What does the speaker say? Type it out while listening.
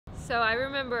So I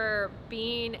remember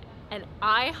being an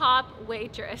IHOP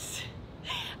waitress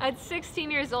at 16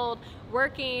 years old,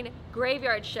 working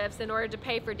graveyard shifts in order to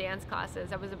pay for dance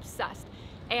classes. I was obsessed.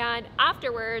 And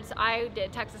afterwards, I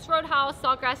did Texas Roadhouse,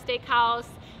 Saltgrass Steakhouse,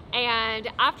 and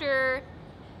after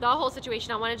the whole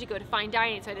situation, I wanted to go to fine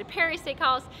dining. So I did Perry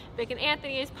Steakhouse, Vic and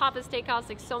Anthony's, Papa's Steakhouse,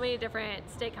 like so many different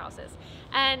steakhouses.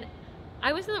 And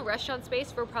I was in the restaurant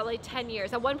space for probably 10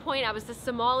 years. At one point, I was a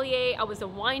sommelier, I was a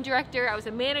wine director, I was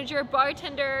a manager,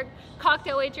 bartender,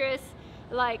 cocktail waitress.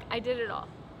 Like, I did it all.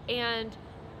 And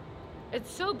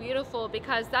it's so beautiful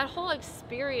because that whole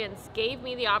experience gave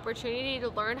me the opportunity to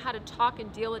learn how to talk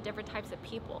and deal with different types of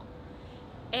people.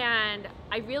 And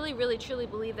I really, really, truly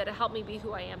believe that it helped me be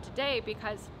who I am today,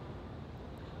 because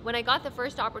when I got the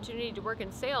first opportunity to work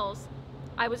in sales,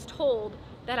 I was told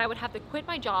that I would have to quit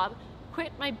my job,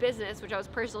 quit my business, which I was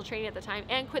personal training at the time,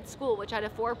 and quit school, which had a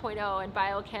 4.0 in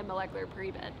biochem molecular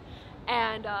pre-med.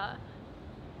 And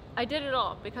I did it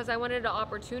all because I wanted an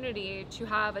opportunity to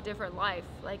have a different life.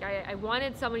 Like I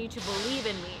wanted somebody to believe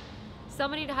in me,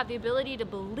 somebody to have the ability to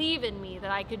believe in me that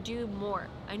I could do more.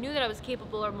 I knew that I was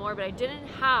capable of more, but I didn't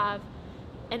have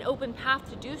an open path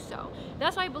to do so.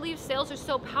 That's why I believe sales are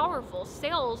so powerful.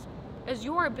 Sales is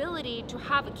your ability to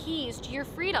have keys to your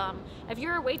freedom. If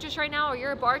you're a waitress right now or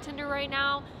you're a bartender right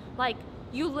now, like,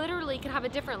 you literally could have a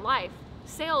different life.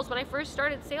 Sales, when I first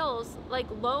started sales, like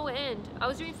low end, I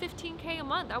was doing 15K a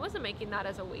month. I wasn't making that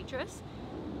as a waitress.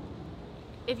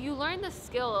 If you learn the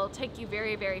skill, it'll take you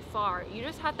very, very far. You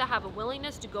just have to have a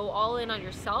willingness to go all in on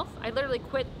yourself. I literally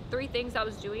quit 3 things I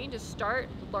was doing to start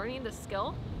learning the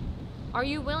skill. Are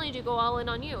you willing to go all in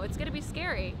on you? It's gonna be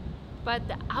scary, but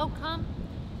the outcome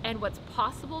and what's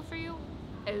possible for you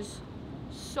is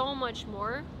so much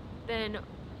more than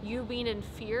you being in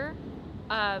fear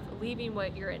of leaving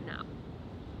what you're in now.